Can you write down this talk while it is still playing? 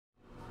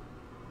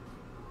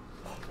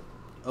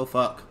Oh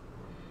fuck.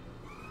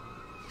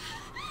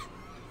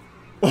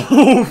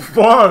 Oh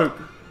fuck.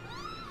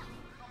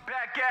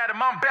 Back at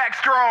him, I'm back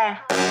strong.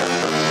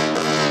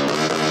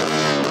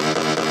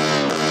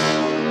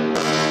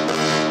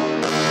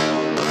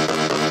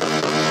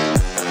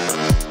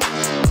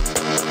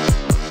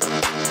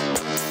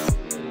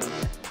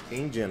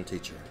 King gym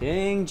teacher.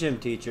 King gym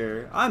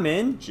teacher. I'm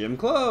in gym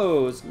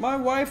clothes. My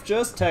wife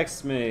just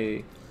texts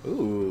me.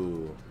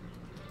 Ooh.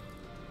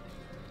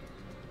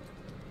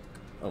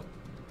 Oh.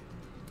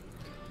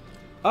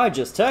 I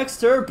just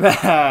text her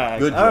back.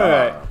 Good job.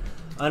 Alright.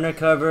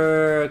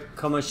 Undercover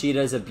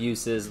Kamoshida's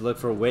abuses. Look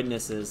for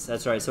witnesses.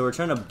 That's right. So we're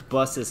trying to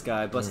bust this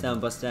guy. Bust down,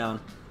 bust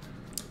down.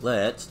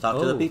 Let's talk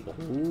to the people.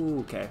 Ooh,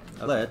 okay.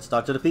 Let's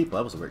talk to the people.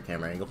 That was a weird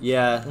camera angle.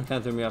 Yeah, kind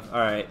of threw me off.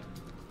 Alright.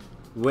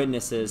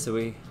 Witnesses. So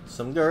we...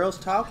 Some girls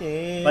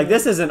talking. Like,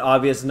 this isn't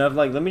obvious enough.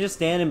 Like, let me just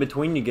stand in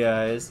between you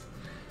guys.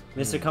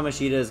 Mr.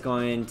 Kamoshida is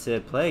going to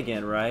play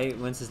again, right?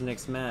 When's his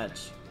next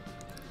match?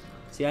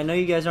 See, I know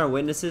you guys aren't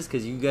witnesses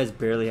because you guys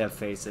barely have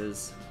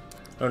faces.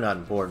 They're not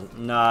important.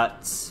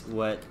 Not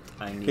what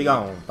I need. Big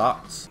on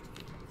thoughts.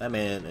 That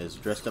man is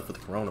dressed up for the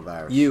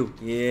coronavirus. You.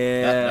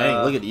 Yeah.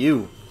 Dang, look at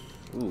you.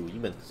 Ooh,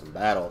 you've been through some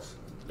battles.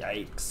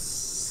 Yikes.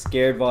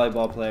 Scared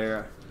volleyball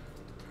player.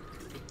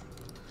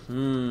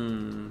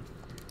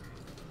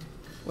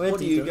 What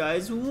do you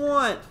guys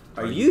want?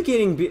 Are you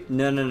getting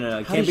No.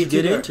 It How can't did be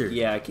you get too entered?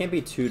 Yeah, it can't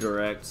be too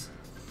direct.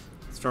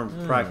 It's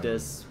from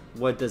practice.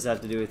 What does that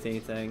have to do with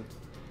anything?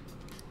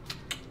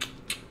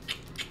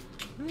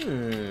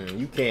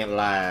 You can't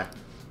lie.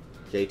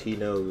 JT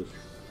knows.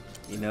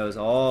 He knows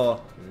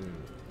all.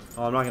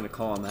 Oh, I'm not gonna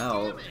call him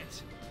out.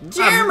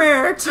 Damn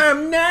it!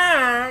 I'm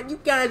not. You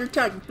guys are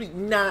talking complete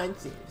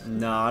nonsense.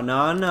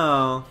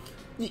 No.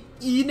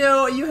 You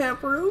know you have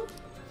proof?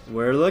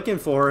 We're looking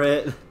for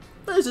it.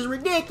 This is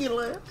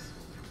ridiculous.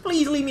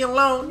 Please leave me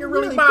alone. You're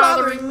really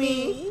bothering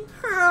me.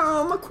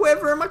 Oh, my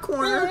quiver in my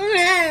corner.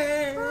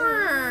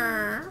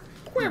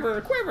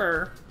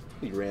 Quiver.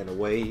 He ran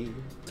away.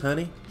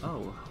 Honey?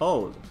 Oh,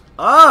 hold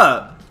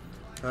up.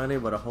 Honey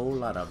with a whole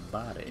lot of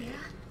body.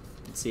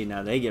 See,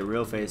 now they get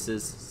real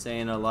faces,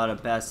 saying a lot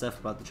of bad stuff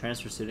about the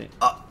transfer student.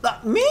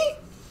 Me?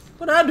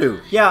 What'd I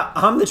do? Yeah,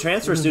 I'm the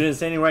transfer student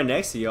standing right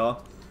next to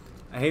y'all.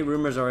 I hate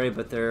rumors already,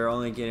 but they're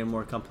only getting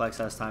more complex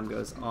as time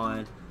goes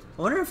on.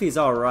 I wonder if he's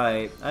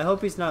alright. I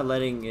hope he's not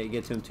letting it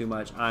get to him too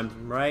much.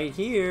 I'm right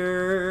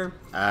here.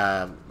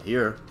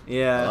 Here.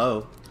 Yeah.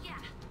 Hello.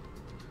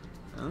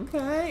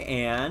 Okay,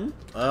 and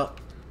Well,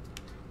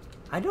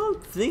 I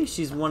don't think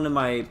she's one of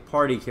my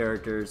party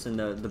characters in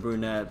the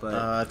brunette, but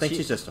I think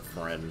she's just a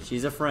friend.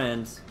 she's a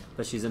friend,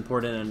 but she's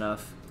important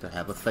enough. To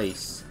have a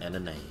face and a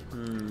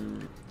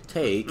name.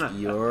 Take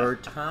your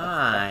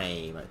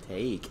time.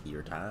 Take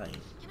your time.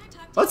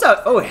 What's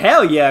up? Oh,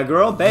 hell yeah,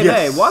 girl. Baby,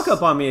 Yes. walk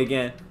up on me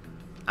again.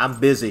 I'm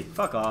busy.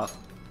 Fuck off.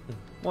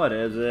 What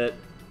is it?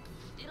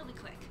 It'll be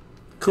quick.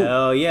 Cool.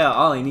 Hell yeah,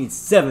 all I need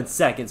 7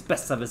 seconds.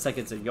 Best 7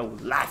 seconds of your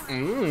life.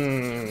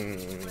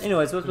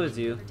 Anyways, what's with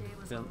you? The day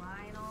was a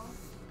lie and all.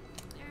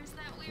 There's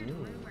that weird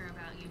rumor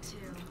about you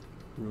too.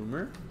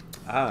 Rumor?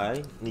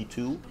 I need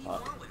to.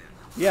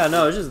 Yeah,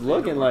 no, it's just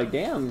looking like,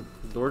 damn,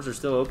 doors are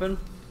still open.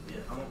 Yeah,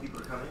 I want people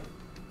to come in.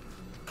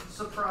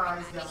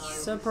 Surprise, guys.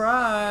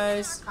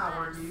 Surprise. How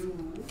are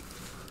you?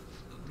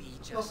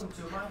 Welcome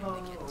to my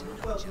home.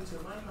 Welcome to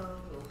my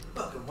home.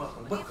 Welcome. What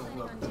are you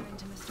planning on doing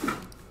to Mr. Moon?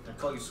 I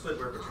call you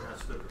Squidward, but you're not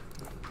Squidward.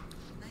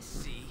 I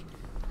see.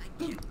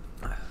 I get.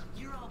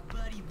 You're all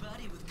buddy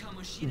with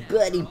Kamoshida.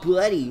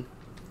 Buddy.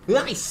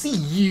 I see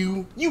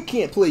you. You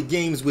can't play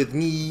games with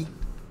me.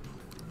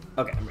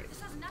 Okay, I'm ready.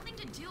 This has nothing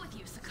to do with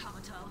you,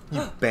 Sakamoto.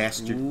 You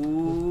bastard. You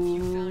Ooh.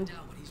 found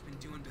out what he's been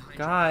doing behind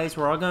your Guys,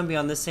 we're all gonna be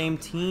on the same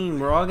team.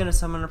 We're all gonna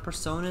summon our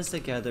personas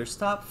together.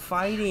 Stop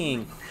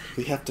fighting.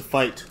 We have to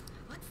fight.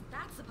 What's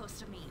that supposed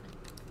to mean?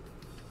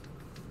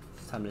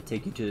 It's time to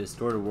take you to the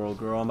distorted world,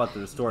 girl. I'm about to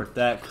distort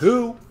that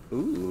coup. Ooh.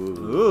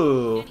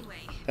 Ooh. Anyway,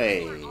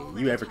 Hey,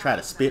 you ever try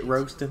to spit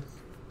roast him?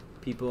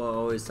 People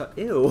always talk.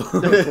 Ew.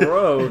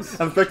 Gross.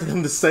 I'm expecting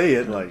them to say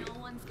it like. no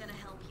one's gonna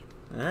help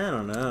you. I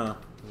don't know.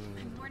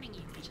 I'm warning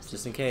you.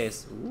 Just in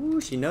case. Ooh,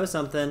 she knows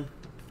something.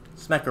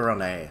 Smack her on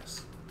the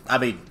ass. I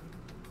mean,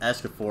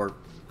 ask her for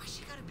Why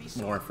she gotta be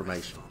so more aggressive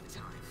information. all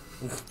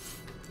the time?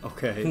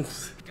 Okay.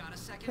 Got a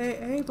second?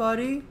 Hey,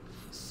 buddy.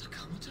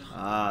 Sakamoto?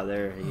 Ah,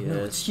 there he No,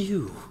 is. it's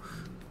you.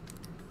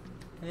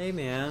 Hey,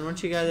 man.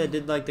 Weren't you guy that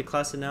did like the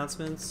class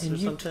announcements And or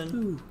you something?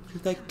 too.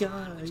 You're that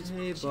guy.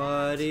 Hey,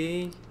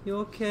 buddy. You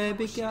okay,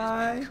 big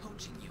guy?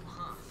 Coaching you,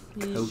 huh?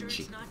 He's Sure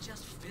Coaching. it's not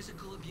just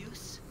physical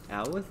abuse?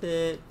 out with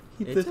it.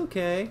 He It's did-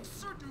 okay.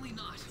 Certainly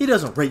not. He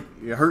doesn't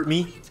hurt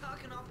me. What are you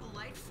talking all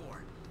polite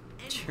for?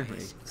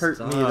 Anyways, Hurt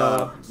me at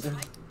all.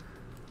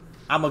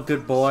 I'm a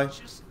good boy.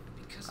 just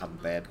because I'm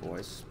a bad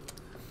boy.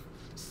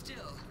 Still,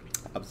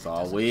 I'm that doesn't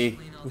sorry.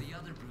 explain all the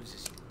other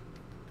bruises.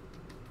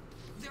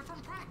 They're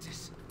from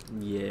practice.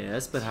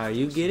 Yes, but how are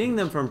you getting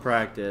them from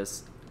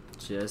practice?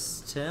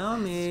 Just tell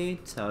me.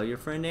 Tell your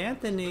friend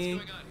Anthony.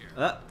 What's going on here?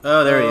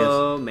 Oh, there he is.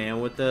 Oh,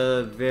 man, with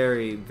the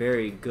very,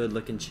 very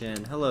good-looking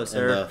chin. Hello, And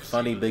sir. the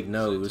funny big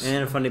nose.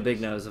 And a funny big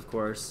nose, of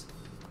course.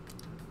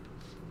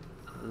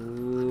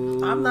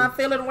 Ooh. I'm not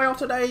feeling well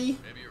today.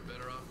 Maybe you're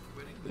better off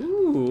quitting then.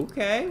 Ooh,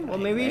 okay. Well,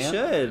 maybe you man.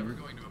 should. We're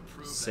going to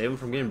improve Save him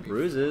from getting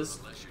bruises.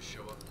 unless you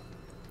show up.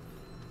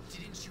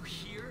 Didn't you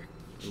hear?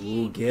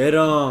 Ooh, get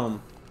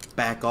him.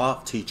 Back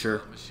off,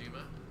 teacher.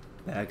 Mishima,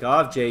 Back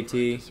off,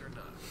 JT. or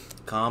not.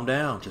 Calm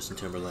down, Justin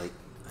Timberlake.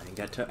 I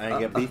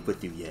ain't got beef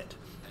with you yet.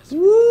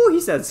 Woo, he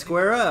said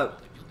square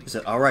up. He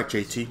said, "All right,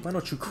 JT, why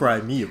don't you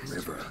cry me a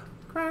river?"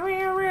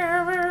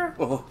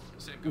 Oh,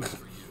 Same goes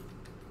for you.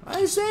 I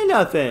didn't say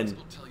nothing.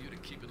 We'll tell you to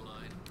keep in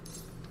line.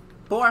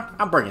 boy,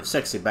 I'm bringing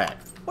sexy back.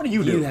 What do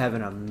you do? You have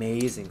an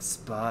amazing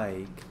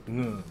spike.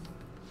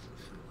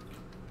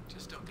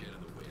 Just don't get in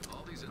the way of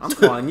all these I'm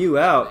calling you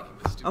out.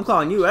 I'm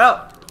calling you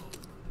out.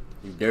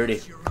 You dirty.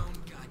 Your own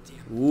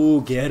goddamn.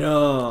 Ooh, get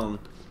him.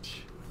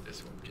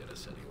 This won't get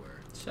us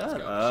anywhere.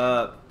 Shut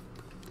up.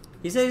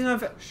 He said he's not.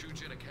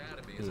 Shujin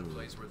Academy is a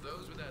place where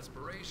those with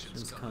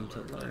aspirations Just come to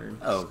learn.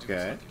 Okay.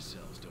 Students like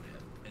yourselves don't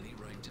have any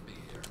right to be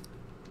here.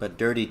 But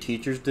dirty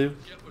teachers do?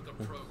 Get with the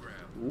program.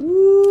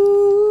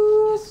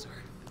 Ooh. Yes, sir.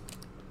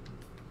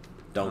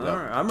 Don't go.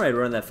 Alright, I'm ready to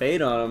run that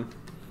fade on him.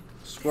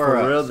 Square For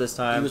up. real this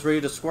time. He was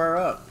ready to square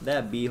up.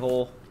 That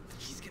b-hole.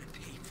 He's gonna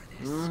pay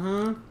for this.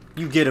 Mm-hmm.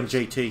 You get him,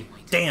 JT.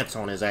 Dance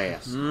on his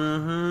ass.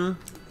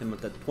 Mm-hmm. And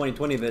with that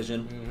 2020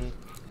 vision.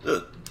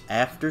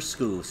 After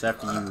school, so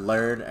after you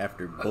learn,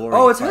 after boring.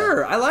 Oh, it's class.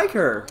 her. I like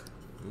her.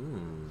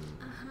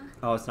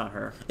 Oh, it's not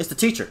her. It's the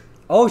teacher.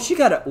 Oh, she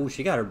got a. Oh,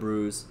 she got a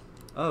bruise.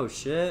 Oh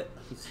shit.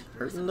 He's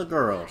hurting the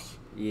girls.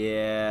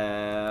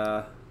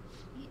 Yeah.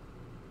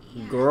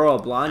 Girl,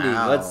 Blondie,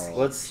 Ow.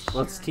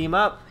 let's team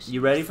up.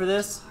 You ready for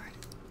this?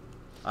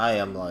 I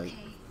am like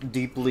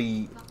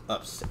deeply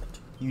upset.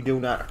 You do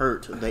not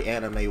hurt the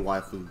anime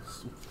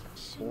waifus.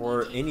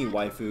 Or any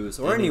waifus,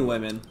 or any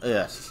women.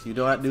 Yes, you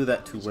do not do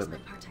that to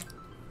women.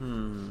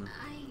 Hmm.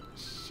 I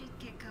should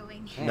get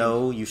going.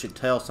 No, you should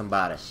tell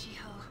somebody.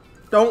 Shiho.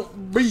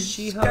 Don't be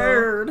She-ho.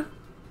 scared.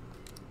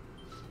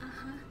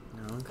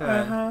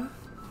 Okay.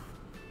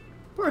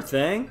 Poor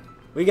thing.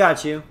 We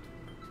got you.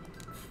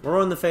 We're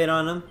on the fate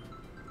on him.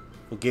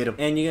 We'll get him.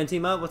 And you gonna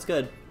team up? What's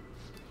good?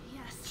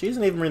 Yes. She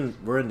isn't even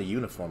wearing the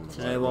uniform.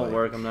 The right It won't way.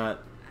 work. I'm not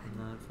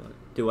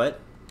do what?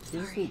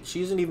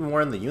 She isn't even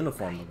wearing the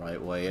uniform the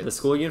right way. The It's-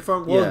 school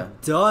uniform? Well, Yeah.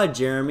 duh,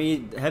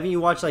 Jeremy. Haven't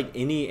you watched like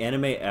any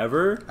anime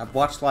ever? I've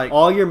watched like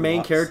All your main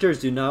lots, characters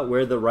do not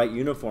wear the right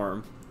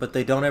uniform. but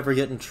they don't ever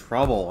get in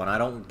trouble, and I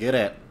don't get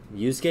it.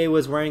 Yusuke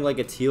was wearing like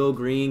a teal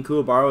green.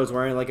 Kuwabara was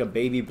wearing like a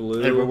baby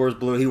blue. Everyone wears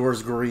blue. He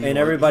wears green. And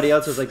like- everybody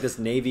else was like this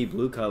navy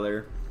blue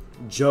color.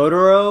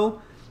 Jotaro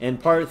in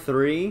part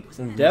 3,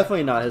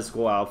 definitely not his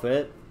school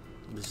outfit.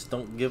 Just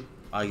don't give.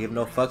 I give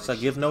no fucks. I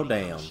give no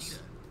dams.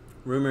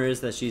 Rumor is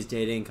that she's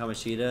dating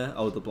Kamoshida.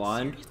 Oh, the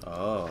blonde.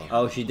 Oh.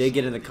 Oh, she did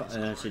get in the car.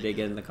 She did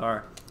get in the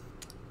car.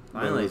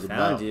 Finally was it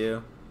found about?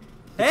 you.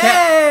 cat.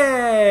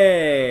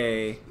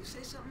 Hey! You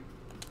say something?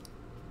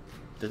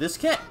 Did this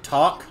cat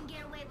talk?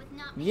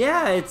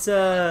 Yeah, it's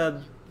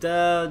the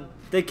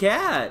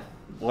cat.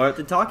 What?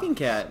 The talking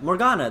cat.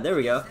 Morgana. There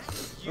we go.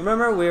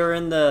 Remember we were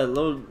in the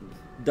little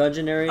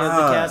dungeon area of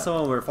the Ah. castle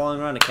and we were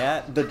following around a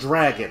cat? The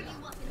dragon.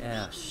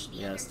 Yeah,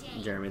 yes,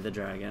 Jeremy the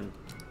dragon.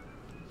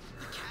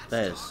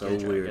 That is so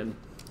Good weird. dragon.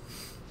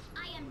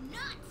 I am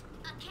not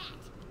a cat.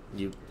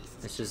 You.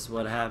 It's just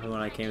what happened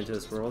when I came into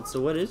this world. So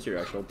what is your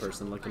actual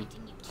person looking?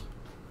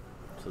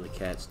 So the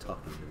cat's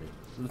talking to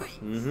me.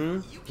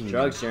 Mm-hmm.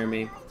 Drugs,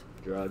 Jeremy.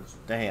 Drugs.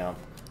 Damn.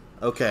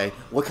 Okay.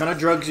 What kind of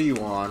drugs are you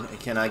on? And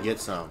can I get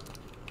some?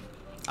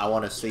 I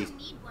want to see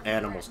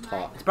animals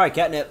talk. It's probably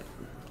catnip.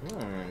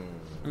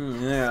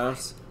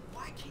 Yes.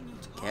 Why can you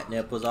talk?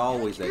 Catnip was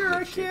always that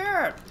good shit.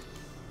 cat.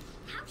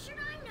 How should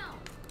I know?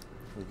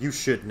 You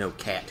should know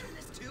cat.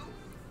 This too?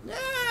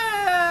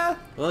 Yeah.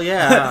 Well,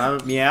 yeah.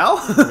 Meow.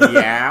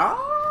 Meow.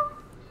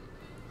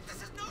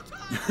 This is no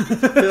time.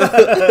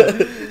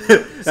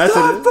 That's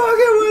Stop an,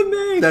 fucking with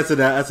me. that's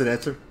an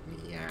answer.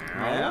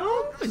 Meow.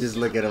 Just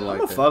look at him like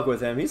I'm that. gonna fuck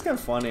with him. He's kind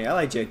of funny. I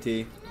like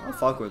JT. I'll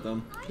fuck with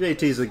him.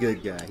 JT's a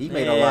good guy. He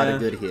made a lot Yeah. of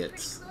good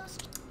hits.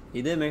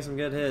 He did make some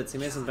good hits. He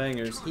made some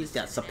bangers. He's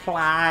got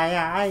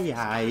supplies.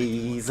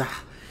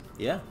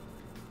 Yeah.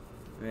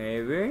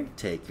 Maybe.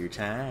 Take your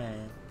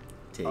time.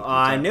 Take your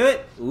I time. knew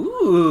it.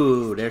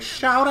 Ooh, they're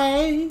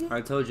shouting. I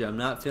told you I'm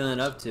not feeling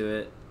up to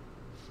it.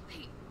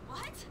 Wait,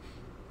 what?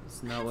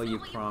 It's not what you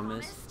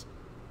promised.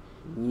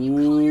 You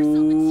call yourself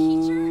a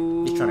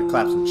teacher? He's trying to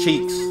clap some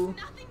cheeks.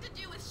 Nothing to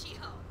do with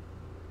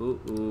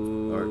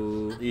Shiho. Or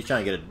Ooh. he's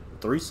trying to get a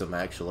threesome,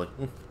 actually.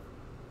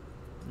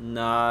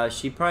 Nah,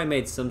 she probably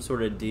made some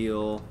sort of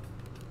deal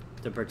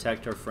to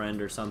protect her friend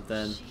or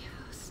something.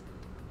 Shiho's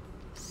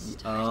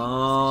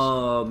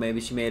Oh, maybe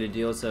she made a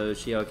deal so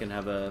Shio can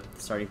have a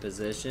starting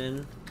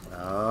position Oh.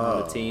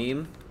 on the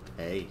team.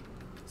 Hey.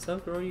 What's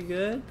up, girl? You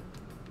good?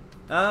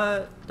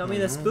 Don't mean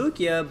to spook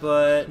ya,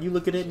 but You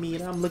looking at me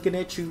and I'm looking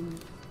at you.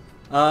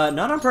 not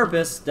on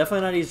purpose.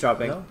 Definitely not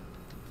eavesdropping. No?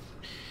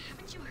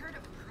 Haven't you heard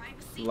of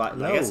privacy? Like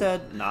No. I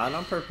said, not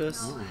on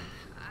purpose. No,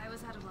 I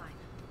was out of line.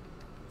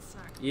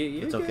 Sorry.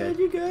 You're It's good. okay.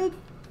 You're good.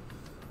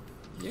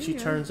 You're She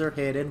good. turns her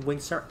head and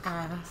winks her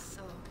eye.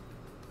 So,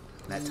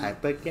 That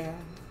type of guy.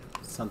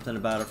 Something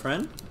about a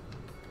friend?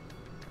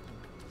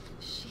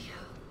 Shio.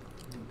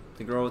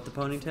 The girl with the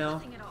ponytail?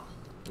 Nothing at all.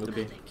 Would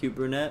be. Cute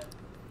brunette?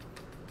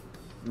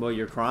 Well,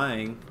 you're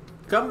crying.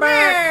 Come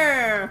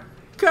back!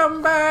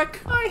 Come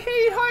back! I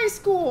hate high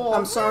school!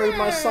 I'm sorry,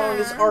 my song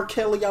is R.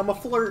 Kelly. I'm a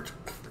flirt.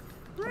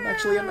 I'm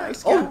actually a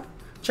nice guy. Oh,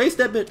 chase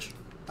that bitch.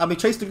 I mean,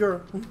 chase the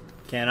girl.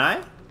 Can I?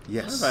 I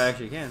Yes. wonder if I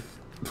actually can.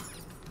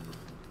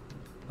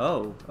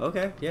 Oh,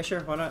 okay. Yeah, sure.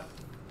 Why not?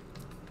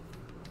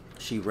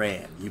 She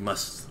ran. You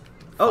must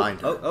Oh,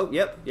 find her. oh,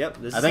 yep.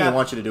 This I is think I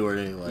want you to do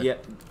it anyway.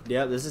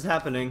 Yep, this is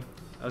happening.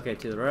 Okay,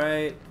 to the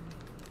right.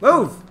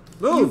 Move!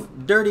 Move!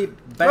 You dirty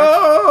bastard.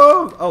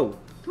 Move! Oh,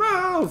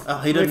 move! Oh,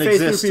 he Let me doesn't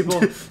face through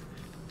exist.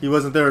 He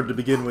wasn't there to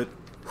begin with.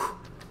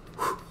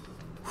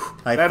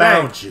 I Bye-bye.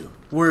 found you.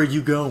 Where are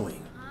you going?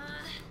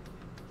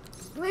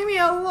 Leave me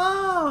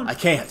alone! I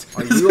can't.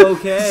 Are you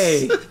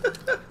okay?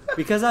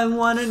 Because I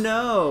want to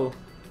know.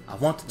 I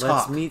want to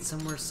Let's talk. meet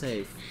somewhere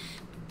safe.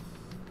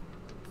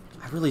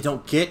 I really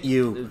don't get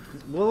you.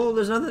 Well,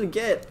 there's nothing to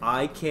get.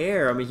 I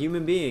care. I'm a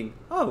human being.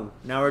 Oh,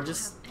 now we're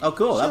just... Oh,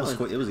 cool. That was Chilling.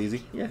 quick. It was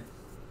easy. Yeah.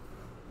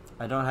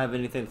 I don't have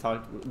anything to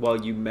talk...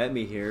 Well, you met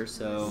me here,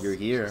 so... You're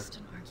here. Just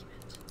an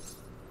argument.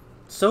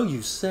 So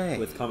you say.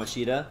 With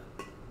Kamoshida.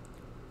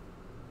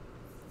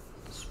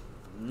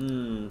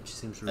 She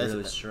seems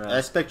really stressed. I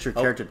expect your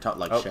character to talk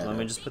like Oh, Shadow. let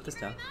me just put this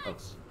down. Oh,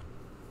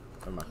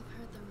 Never mind. You've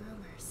heard the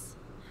rumors,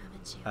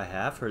 haven't you? I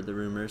have heard the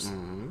rumors.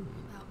 Mhm.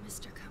 About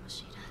Mr.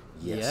 Kamoshida.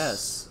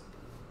 Yes.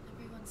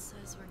 Everyone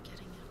says we're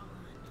getting it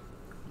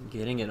on.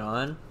 Getting it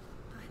on?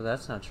 But Well,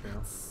 that's not true.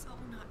 That's so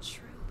not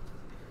true.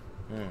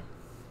 Mm.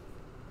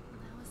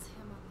 That was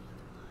him on the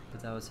other line.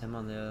 But that was him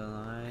on the other I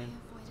line.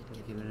 avoided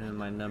I've giving given him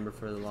my number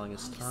for the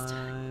longest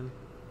time.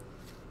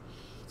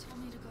 He told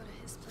me to go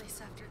to his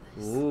place after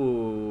this. Ooh.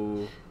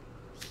 You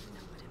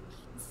know what it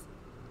means.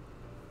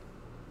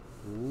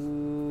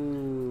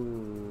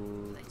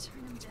 Ooh. I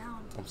turned him down.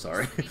 I'm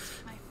sorry. He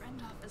took my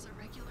friend off as a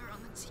regular on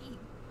the team.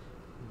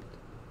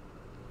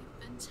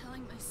 I've been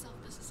telling myself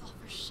this is all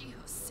for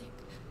Shiho's sake.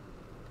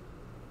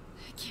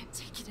 I can't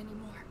take it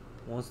anymore.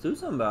 Well, let's do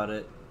something about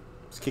it.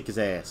 Let's kick his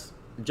ass.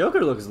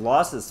 Joker looks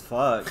lost as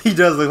fuck. He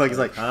does look like he's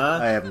like, Huh?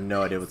 I have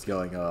no idea what's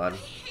going on. I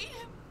hate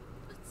him,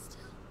 but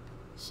still,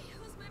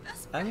 Shiho's my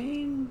best I friend.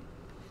 mean,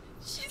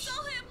 She's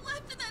all I have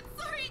left in that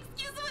sorry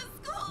excuse of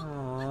a school.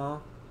 aw,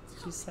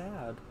 she's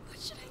sad. What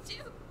should I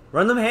do?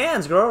 Run them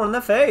hands, girl. Run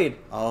that fade.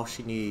 All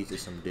she needs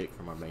is some dick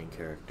from our main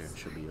character, and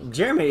she'll be okay.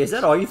 Jeremy, is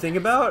that all you think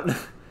about?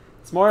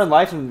 It's more in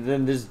life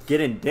than just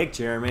getting dick,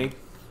 Jeremy.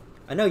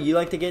 I know you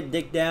like to get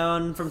dick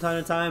down from time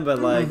to time, but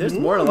like, there's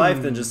more to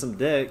life than just some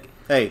dick.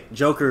 Hey,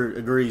 Joker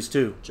agrees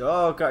too.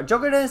 Joker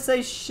didn't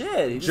say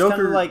shit. He just kind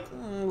Joker- of like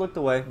looked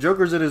away.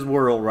 Joker's in his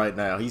world right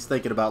now. He's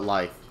thinking about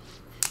life.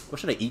 What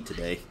should I eat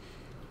today?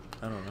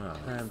 I don't know.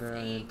 I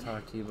barely didn't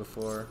talk to you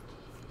before.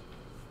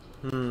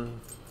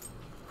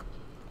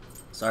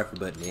 Sorry for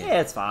butting in.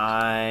 Yeah, it's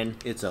fine.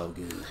 It's all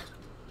good.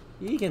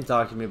 You can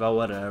talk to me about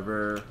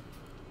whatever.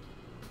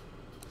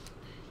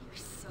 You're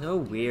so No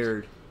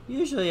weird.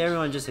 Usually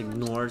everyone just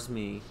ignores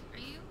me. Are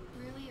you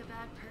really a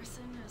bad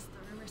person, as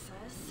the rumor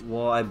says?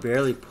 Well, I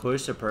barely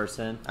push a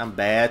person. I'm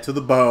bad to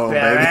the bone,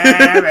 baby.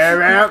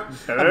 I'm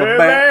I'm a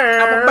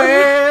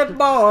bad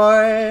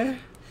boy.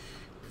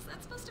 Is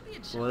that supposed to be a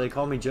joke? Well, they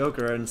call me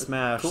Joker in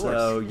Smash, Of course.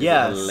 so You're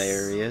yes.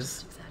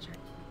 hilarious. Exaggerate.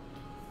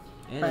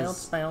 And Bounce,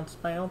 it's, bounce,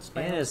 bounce,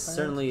 bounce. and it's bounce.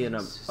 certainly in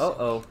a...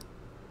 Oh.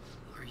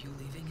 Are you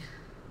leaving?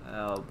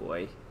 Oh,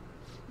 boy.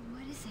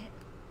 What is it?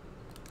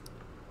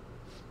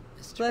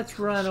 Mr. Let's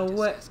run Kamoshida's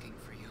away. asking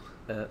for you.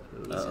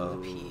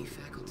 Uh-oh. He's in the PE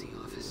faculty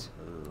office.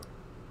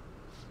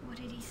 What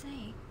did he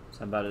say?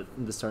 Something about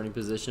it, the starting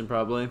position,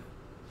 probably. I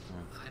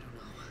don't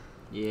know.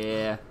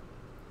 Yeah.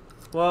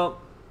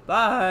 Well,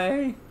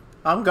 bye.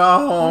 I'm I'm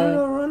gone.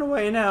 gonna run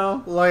away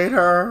now.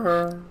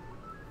 Later.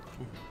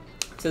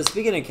 So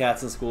speaking of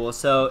cats in school,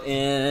 so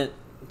in...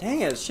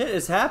 Dang it, shit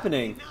is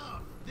happening.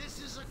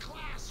 This is a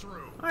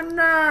classroom.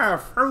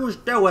 Enough. Who's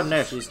doing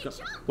this?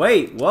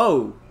 Wait,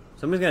 whoa.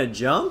 Somebody's gonna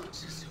jump?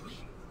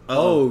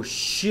 Oh,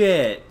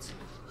 shit.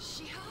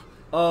 Shiho?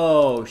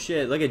 Oh,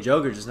 shit. Look at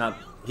Joker just not...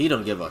 He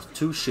don't give us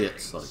two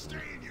shits.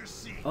 Like, In your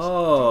seat.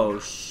 Oh,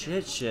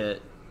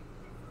 shit.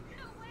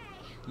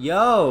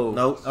 Yo.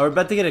 Nope. Are we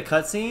about to get a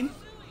cutscene?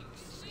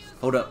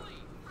 hold up.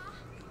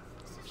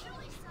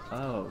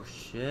 Oh,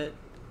 shit.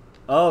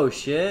 Oh,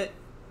 shit.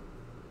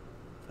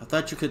 I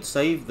thought you could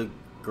save the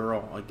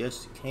girl. I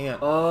guess you can't.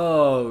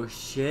 Oh,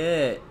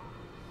 shit.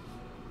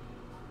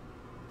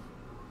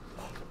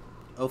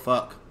 Oh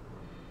fuck.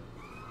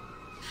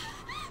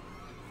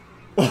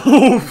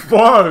 Oh,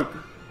 fuck.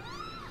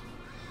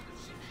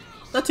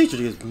 That teacher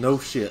gives no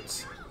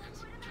shits.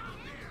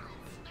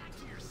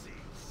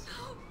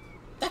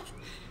 That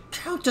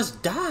child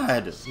just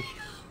died.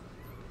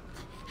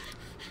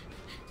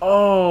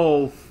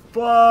 Oh,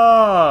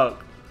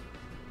 fuck.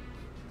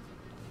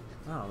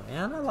 Oh,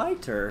 Man, I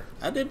liked her.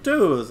 I did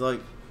too. It was like,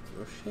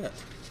 oh shit.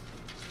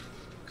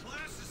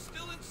 Class is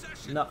still in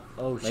session. No.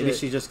 Oh shit. Maybe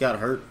she just got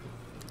hurt.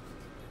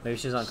 Maybe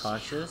she's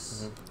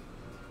unconscious.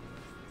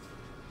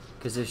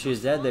 Because if she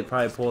was dead, they'd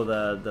probably pull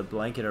the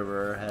blanket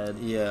over her head.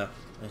 Yeah,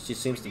 and she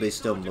seems to be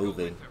still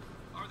moving.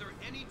 Are there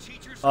any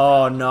teachers?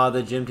 Oh no,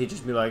 the gym teachers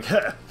be like,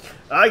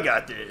 I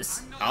got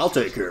this. I'll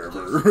take care of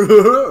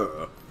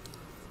her.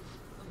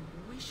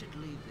 We should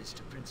leave this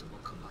to Principal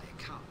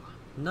Kobayakawa.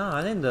 No,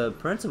 I think the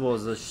principal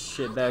is a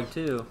shitbag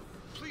too.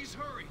 Please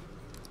hurry.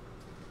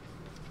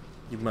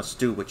 You must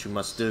do what you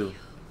must do.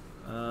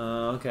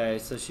 Okay,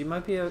 so she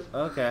might be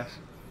okay.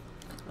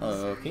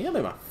 Can you have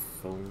my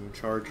phone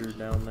charger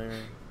down there?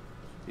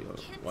 Be a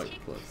Can't white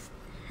take plug. this.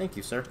 Thank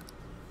you, sir.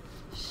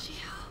 Shio.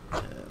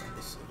 Let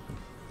me see.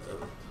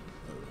 Oh.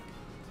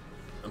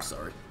 I'm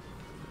sorry.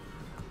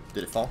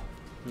 Did it fall?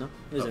 No,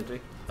 it is Oh.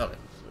 empty. Okay.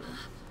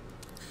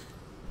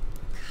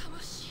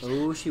 Kamoshida.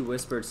 Oh, she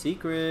whispered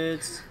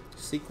secrets.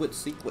 Secret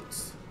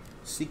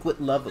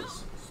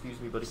lovers. Excuse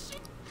me, buddy.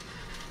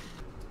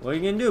 What are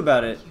you gonna do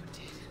about it? You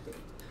did.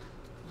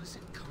 Was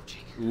it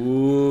coaching?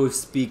 Ooh,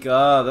 speak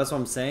up. That's what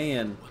I'm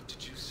saying. What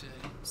did you say?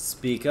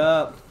 Speak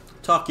up.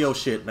 Talk your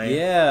shit, man.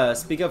 Yeah,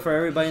 speak up for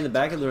everybody in the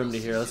back of the room to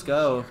hear. Let's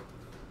go.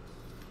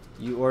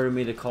 You ordered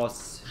me to call.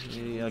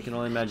 I can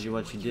only imagine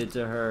what you did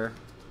to her.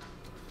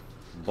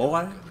 Boy.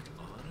 Going on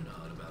and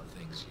on about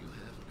things you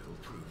have no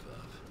proof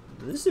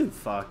of. This dude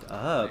fucked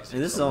up,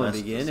 and this is only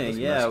the beginning.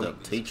 Yeah, Messed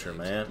up teacher,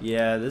 man.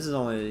 yeah. This is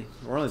only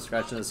we're only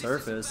scratching the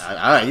surface.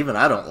 I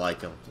don't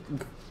like him.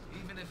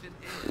 Even if it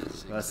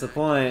is. That's the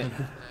point.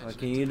 What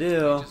can you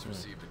do? Just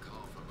received a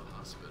call from a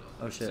hospital.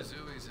 Oh shit.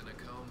 Suzui's in a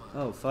coma.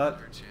 Oh fuck.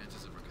 Her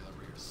chances of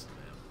recovery are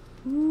slim.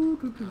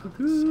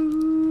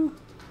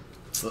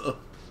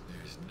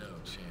 There's no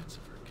chance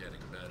of her getting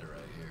better,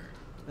 I hear.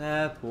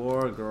 That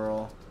poor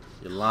girl.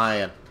 You're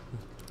lying.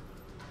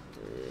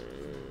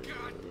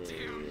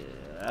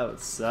 That would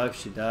suck.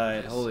 She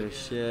died. Holy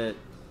shit.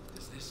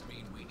 Does this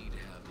mean we need to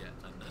have yet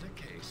another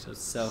case of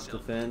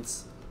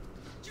Self-defense.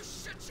 You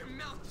shut your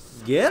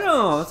mouth. Get him.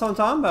 That's what I'm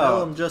talking Tell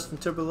about. him Justin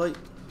Timberlake.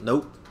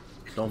 Nope.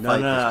 Don't No,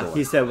 fight no, this no. boy.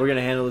 He said we're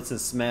gonna handle this in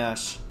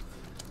Smash.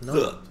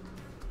 No.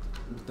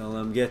 Don't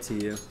let him get to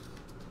you.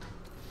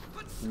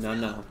 No,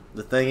 no.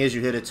 The thing is,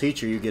 you hit a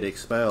teacher, you get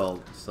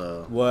expelled.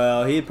 So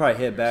Well, he'd probably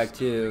hit back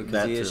too, because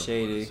That he is too.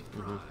 shady.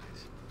 surprise.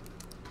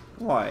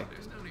 Why?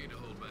 There's no need to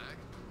hold back.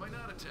 Why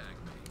not attack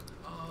me?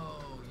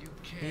 Oh, you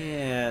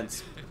can't.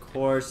 Can't. Of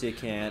course you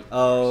can't.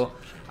 Oh,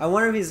 I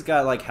wonder if he's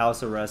got like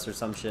house arrest or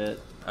some shit.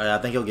 I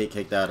think he'll get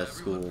kicked out of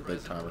school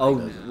big time. if Oh,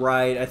 he does.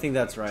 right. I think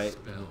that's right.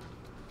 Expelled.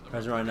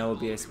 President Rhino will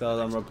be expelled.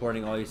 I'm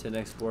reporting all you to the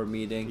next board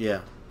meeting.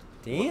 Yeah.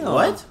 Damn.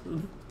 What?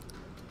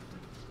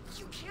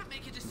 You can't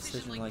make a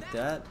Decision like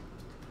that?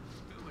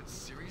 Who would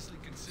seriously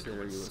consider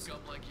Consider what you a- scum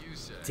like you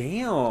say?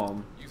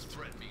 Damn. You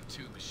threatened me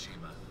too,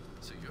 Mishima,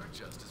 so you're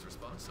just as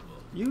responsible.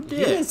 You He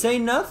didn't did. say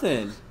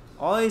nothing.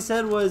 All he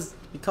said was,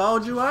 He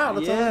called you out.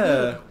 That's all he Yeah. I did.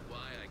 don't know why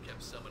I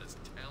kept someone as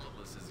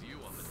talentless as you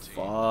on the team.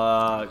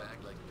 Fuck. You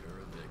act like you're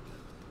a victim.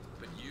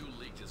 But you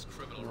leaked his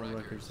criminal Criminal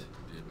records, records.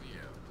 didn't you?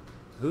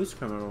 who's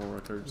criminal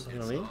records? You know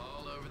It's what I mean?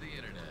 all over the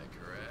internet,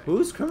 correct?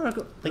 Who's criminal?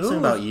 Think something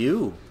about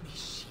you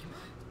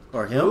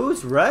or him.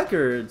 Whose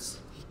records?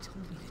 He told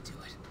me to do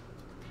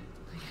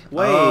it.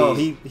 Wait, Oh,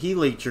 he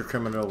leaked your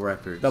criminal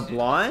records. the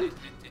blonde?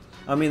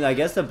 I mean, I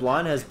guess the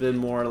blonde has been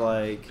more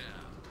like,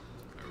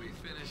 Now, are we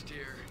finished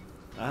here?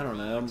 I don't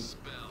know,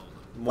 Expelled.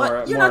 more.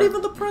 What? You're more not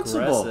even the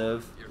principal.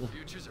 aggressive. Your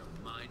futures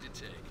are mine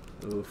to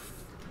take. Oof.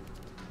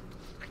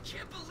 I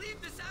can't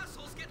believe this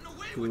asshole's getting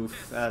away with Oof.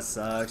 this. That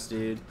sucks,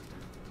 dude.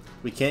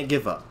 We can't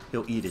give up.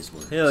 He'll eat his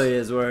words. He'll eat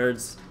his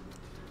words.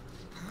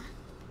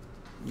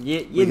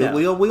 You we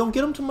know. we gonna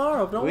get him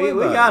tomorrow. Don't worry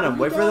We about got it. him.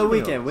 We Wait for got the him.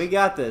 weekend. We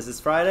got this.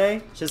 It's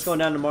Friday. Shit's going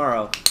down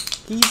tomorrow.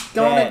 He's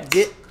gonna Bet.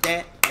 get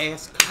that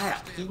ass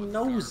clapped. He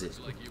knows it.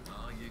 Like you,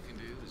 all you can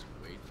do is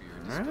wait for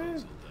your Alright.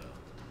 disposal,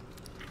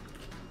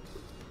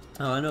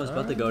 though. Oh, I know it's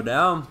about to go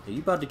down. You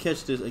about to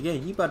catch this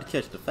again? You about to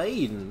catch the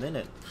fade in a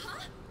minute.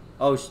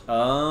 Oh, She's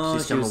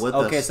she coming was, with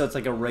okay, us. so it's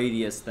like a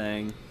radius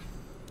thing.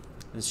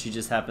 And she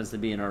just happens to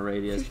be in our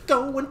radius. She's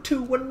going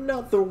to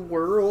another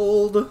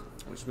world.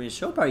 Which means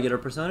she'll probably get her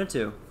Persona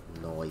 2.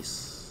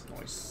 Nice.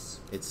 Nice.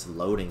 It's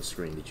loading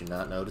screen. Did you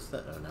not notice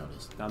that? I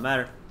noticed. Not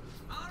matter.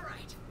 All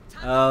right.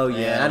 Oh,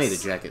 Yeah, yeah. I need a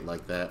jacket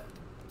like that.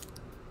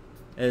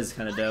 It is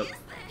kind of dope. What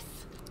is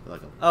this?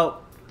 Like a, Oh,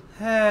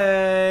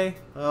 hey.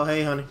 oh,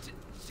 hey, honey.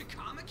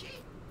 Sakamaki?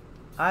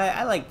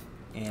 I like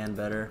Anne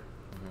better.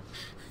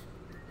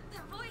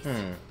 That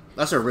voice.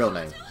 That's her real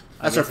name.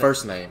 That's her guess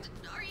first name.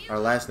 Are you? Our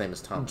last name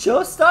is Tom.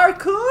 Joestar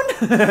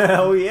Kun?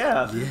 Oh,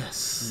 yeah.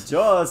 Yes.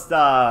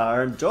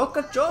 Joestar.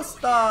 Joka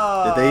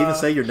Joestar. Did they even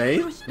say your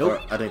name? Nope.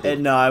 Or I think they,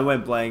 No, I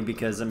went blank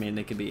because, I mean,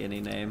 it could be any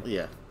name.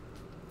 yeah.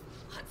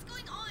 What's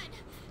going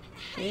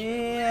on?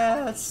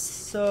 Yeah,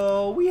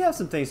 so we have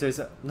some things to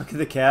say. Look at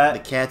the cat. The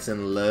cat's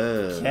in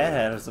love. Cat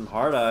had some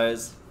hard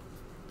eyes.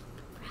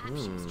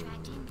 Perhaps she was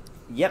dragged in.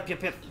 Yep.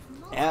 If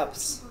multiple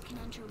Apps. people can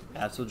enter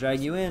Apps will drag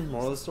you in.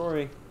 Moral of the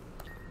story.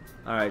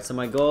 All right, so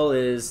my goal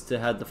is to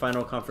have the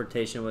final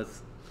confrontation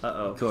with.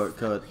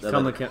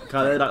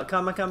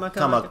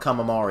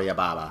 Kamamaria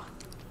Baba.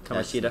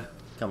 Kamashita.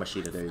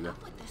 Kamashita, there you go.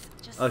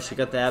 Oh, she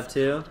got the ab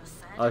too?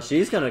 Oh,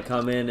 she's gonna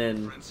come in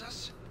and...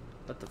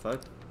 What the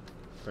fuck?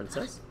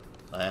 Princess?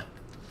 Oh, yeah.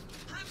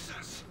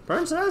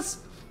 Princess?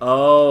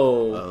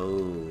 Oh.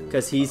 Oh.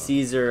 Because he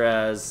sees her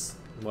as,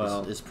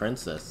 well... It's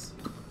princess.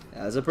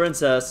 As a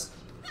princess.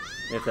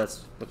 If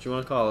that's what you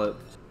want to call it.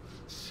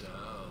 So,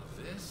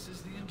 this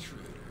is the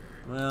intruder.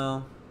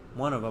 Well,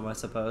 one of them, I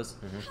suppose.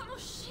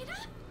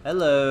 Kamoshida?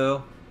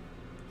 Hello.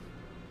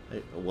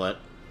 Hey, what?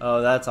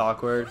 Oh, that's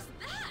awkward. What's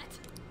that?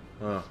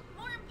 Oh.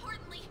 More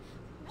importantly,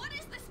 what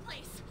is this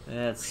place?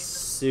 That's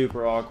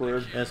super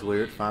awkward. That's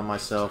weird. Find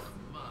myself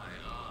My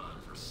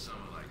on for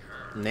someone like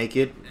her.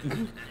 naked.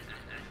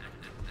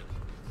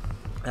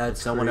 Had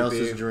someone Creepy.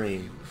 else's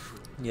dream.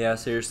 Yeah,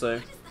 seriously.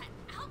 What is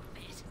that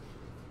outfit?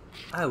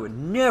 I would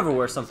never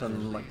wear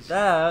something like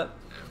that.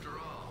 After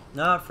all,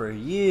 Not for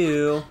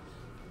you.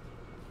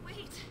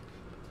 Wait,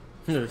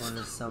 One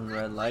is some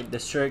red light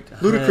district.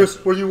 Where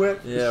you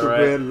at? Yeah, It's the right.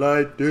 red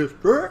light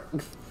district.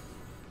 this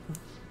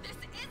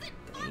isn't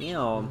funny.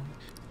 Damn.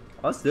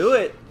 Let's do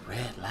it.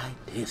 Red light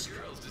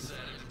district. girls decided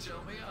to tell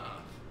me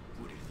off.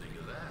 What do you think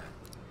of that?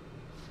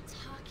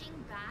 Talking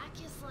back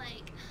is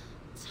like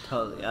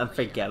Totally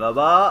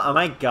unforgivable. Oh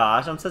my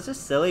gosh, I'm such a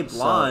silly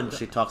blonde. So,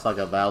 she talks like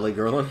a valley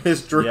girl in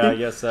his dream. Yeah, I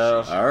guess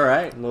so.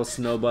 Alright. Little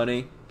snow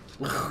bunny.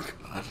 Oh,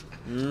 God.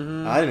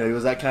 Mm-hmm. I didn't know he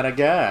was that kind of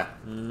guy.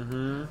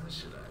 Mm-hmm.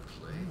 Should I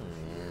play?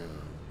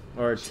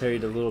 Or tear you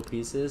to little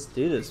pieces.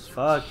 Dude is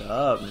fucked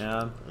up,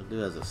 man. That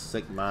dude has a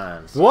sick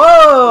mind. Whoa!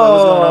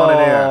 What's going on in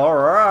there?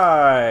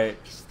 Alright.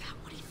 Is that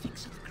what he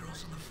thinks of the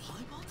girls on the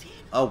volleyball team?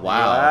 Oh, wow.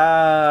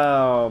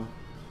 Wow.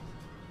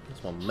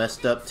 That's one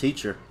messed up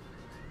teacher.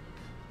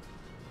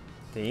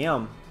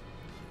 Damn.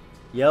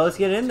 Yeah, let's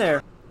get in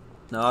there.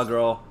 Nah,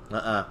 girl.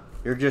 Uh-uh.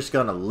 You're just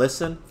gonna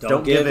listen?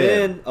 Don't give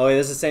in. Oh, yeah,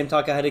 this is the same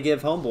talk I had to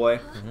give homeboy.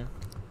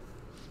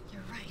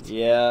 you're right.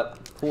 Yep.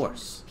 Of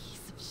course.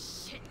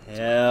 Piece of shit.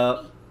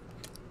 Yep.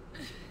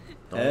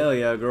 Hell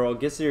yeah, girl.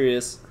 Get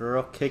serious.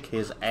 Girl, kick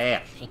his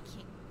ass. Thinking.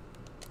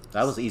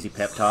 That was easy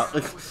pep talk.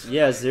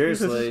 Yeah,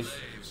 seriously.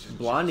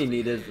 Blondie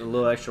needed a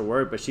little extra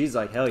work, but she's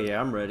like, hell yeah,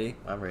 I'm ready.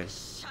 I'm ready.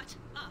 Shut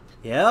up.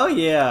 Hell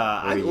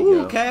yeah. There you Ooh,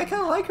 go. okay, I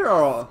kind of like her.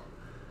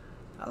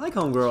 I like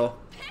homegirl.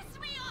 Piss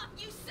me off,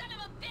 you son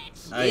of a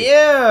bitch. Hey.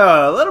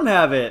 Yeah, let him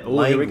have it.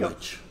 Oh, here we go.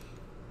 Language.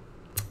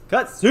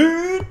 Cut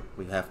scene.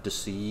 We have to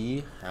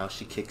see how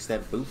she kicks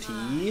that booty.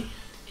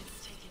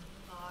 It's taken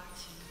far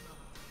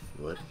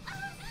too long. What?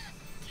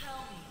 Tell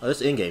me Oh,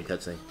 this in-game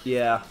cutscene.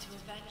 Yeah.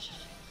 to avenge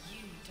him. You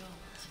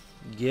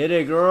don't. Get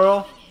it,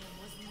 girl. Killing him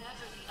was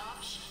never the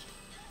option.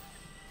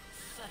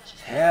 Such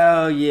a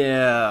Hell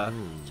yeah. dwells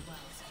in me.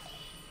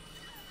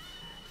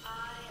 I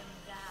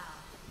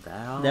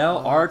am thou. Now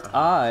art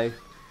I.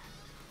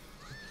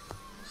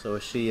 So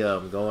is she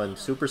going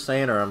Super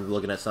Saiyan, or I'm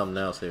looking at something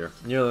else here?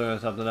 You're looking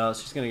at something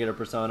else. She's gonna get her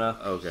persona.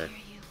 Okay.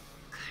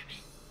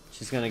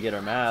 She's gonna get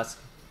her mask.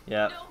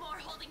 Yeah. No more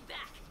holding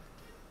back.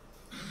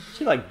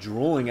 She like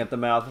drooling at the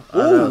mouth. I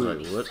know, I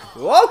was Ooh. like,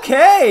 what?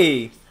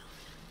 Okay.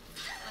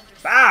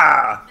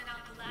 Ah.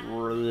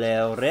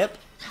 Little rip.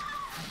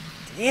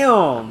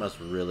 Damn. Must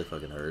really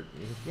fucking hurt.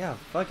 Yeah.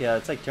 Fuck yeah.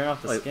 It's like turn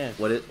off the Wait, skin.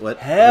 what?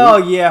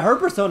 Hell Ooh. yeah. Her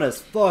persona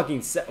is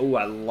fucking. Oh,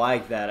 I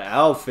like that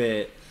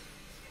outfit.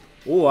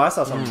 Oh, I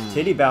saw some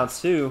titty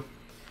bounce too.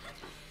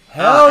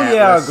 Hell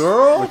yeah, Atlas,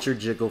 girl. With your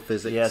jiggle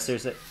physics. Yeah,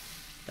 seriously.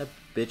 That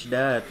bitch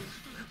died.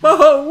 My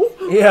hoe.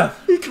 Yeah.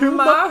 He killed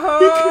my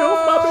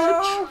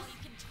bitch.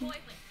 Toilet.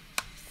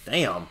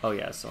 Damn. Oh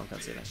yeah, someone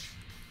can see that.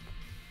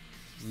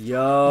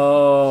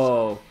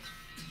 Yo,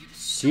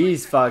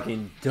 she's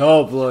fucking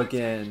dope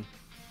looking.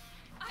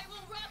 I will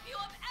rob you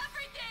of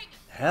everything.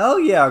 Hell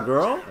yeah,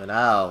 girl. And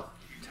I'll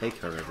take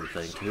her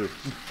everything too.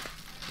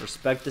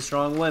 Respect the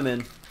strong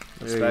women.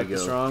 There you Respect the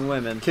go. strong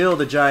women. Kill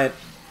the giant.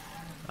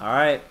 All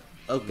right.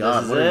 Oh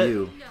God, is what are it?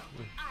 you? No, I've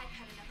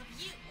had enough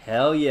of you.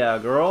 Hell yeah,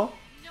 girl.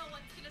 No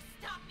one's gonna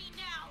stop me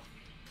now.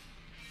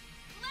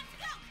 Let's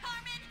go,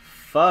 Carmen.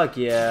 Fuck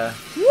yeah.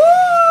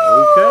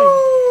 Okay.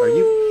 Are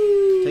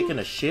you taking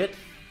a shit?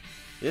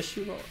 Yes,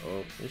 you are.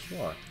 Oh, yes, you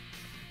are.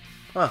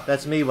 Huh?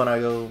 That's me when I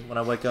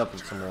wake up in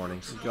some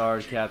mornings.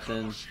 Guard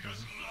captain.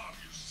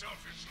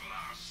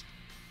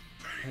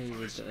 Hey,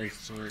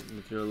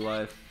 with your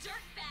life.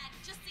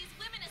 Dirtbag just sees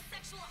women as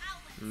sexual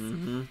outlets.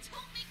 Mm-hmm. Don't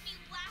make me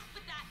laugh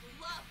with that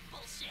love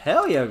bullshit.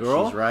 Hell yeah,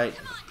 girl. She's right.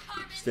 Come on,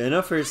 Carmen. Stand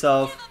up for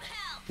yourself.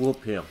 Give 'em hell.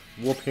 Whoop him.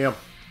 Whoop him.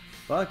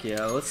 Fuck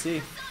yeah. Let's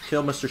see.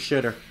 Kill Mr.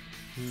 Shitter.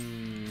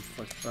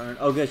 Fuck burn.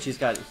 Oh, good. She's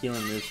got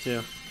healing moves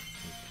too.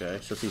 Okay,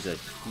 so she's a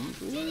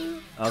healer.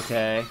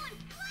 Okay.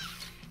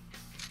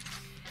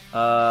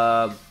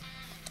 I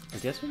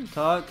guess we can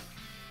talk.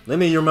 Lend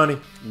me your money.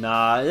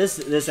 Nah, this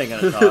ain't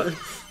gonna talk.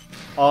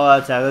 All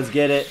out attack. Let's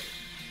get it.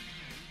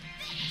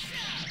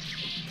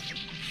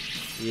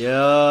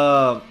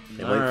 Yo.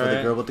 They wait for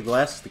the girl with the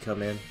glasses to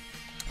come in.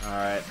 All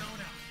right.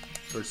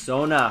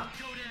 Persona.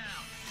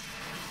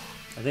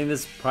 I think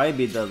this will probably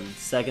be the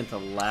second to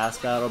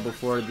last battle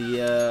before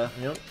the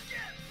Yep.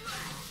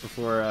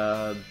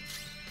 before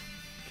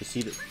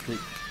Casita.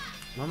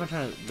 what am I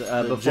trying to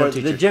The before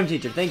gym the teacher. gym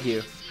teacher? Thank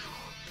you.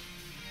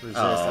 Resist.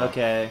 Oh.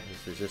 Okay,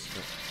 He's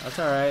resistant. that's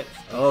all right.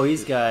 Oh,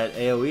 he's got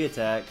AOE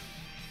attack.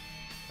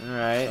 All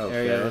right, Okay.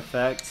 area of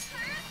effect.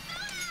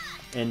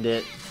 End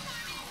it.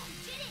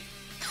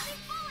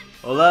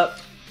 Hold up.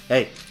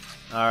 Hey,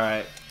 All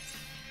right.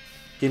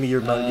 give me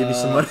your money. Give me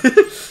some Uh, money.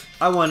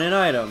 I want an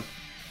item.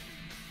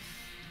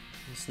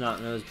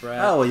 Snot nose brat.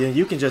 Oh, well,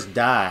 you can just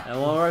die. That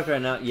won't work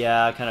right now.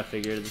 Yeah, I kind of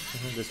figured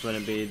this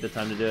wouldn't be the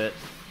time to do it.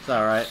 It's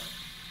all right.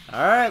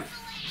 All right.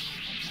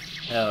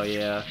 Hell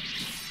yeah.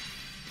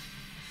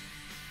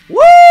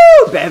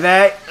 Woo,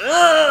 baby.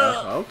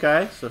 Ugh.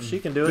 Okay, so she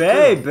can do it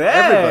Baby. too.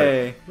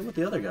 Everybody. Look what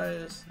the other guy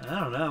is. I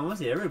don't know. I want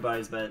to see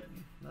everybody's, but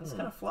that's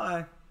kind of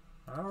fly.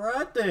 All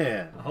right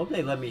then. I hope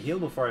they let me heal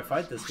before I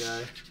fight this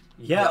guy.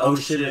 Yeah. Oh,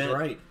 shit is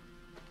right.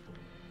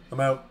 I'm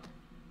out.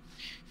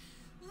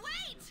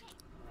 Wait!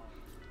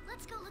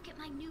 Let's go look at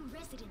my new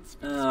residence.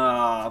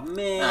 Oh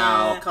man.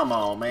 Oh, come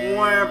on, man.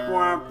 Wah,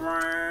 wah,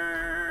 wah.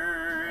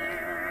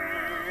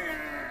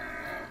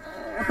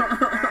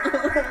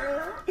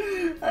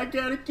 I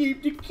gotta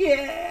keep the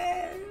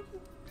cat.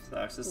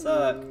 Sucks to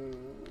suck.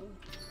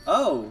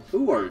 Oh,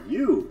 Who are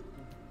you?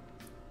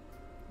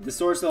 the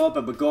door's still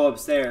open, but go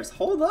upstairs.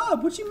 Hold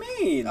up, what you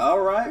mean? All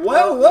right.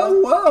 Whoa,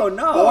 whoa,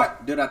 no. Boy,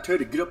 did I tell you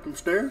to get up them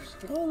stairs?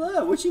 Hold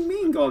up, what you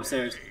mean go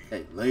upstairs?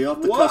 Hey, lay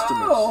off the Whoa,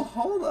 customers.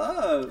 hold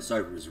up.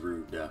 Server is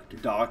rude, doctor.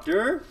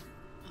 Doctor?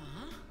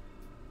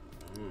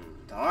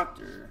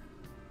 Doctor?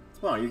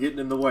 Come on, you're getting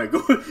in the way. Go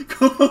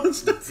on.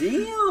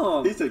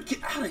 Damn. He said,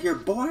 "Get out of here,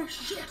 boy."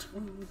 Shit.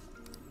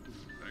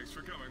 Thanks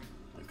for coming.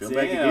 Come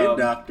back Damn. again,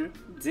 doctor.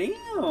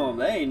 Damn,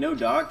 that ain't no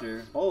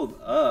doctor. Hold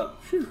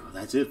up. Phew,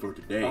 that's it for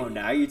today. Oh,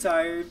 now you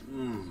tired?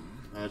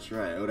 That's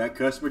right. Oh, that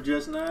customer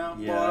just now?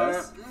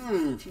 Yes.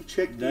 Boy, she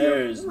checked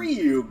There's- you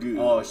real good.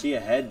 Oh, she a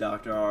head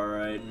doctor,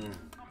 alright.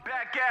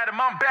 Back at him,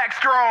 I'm back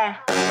strong.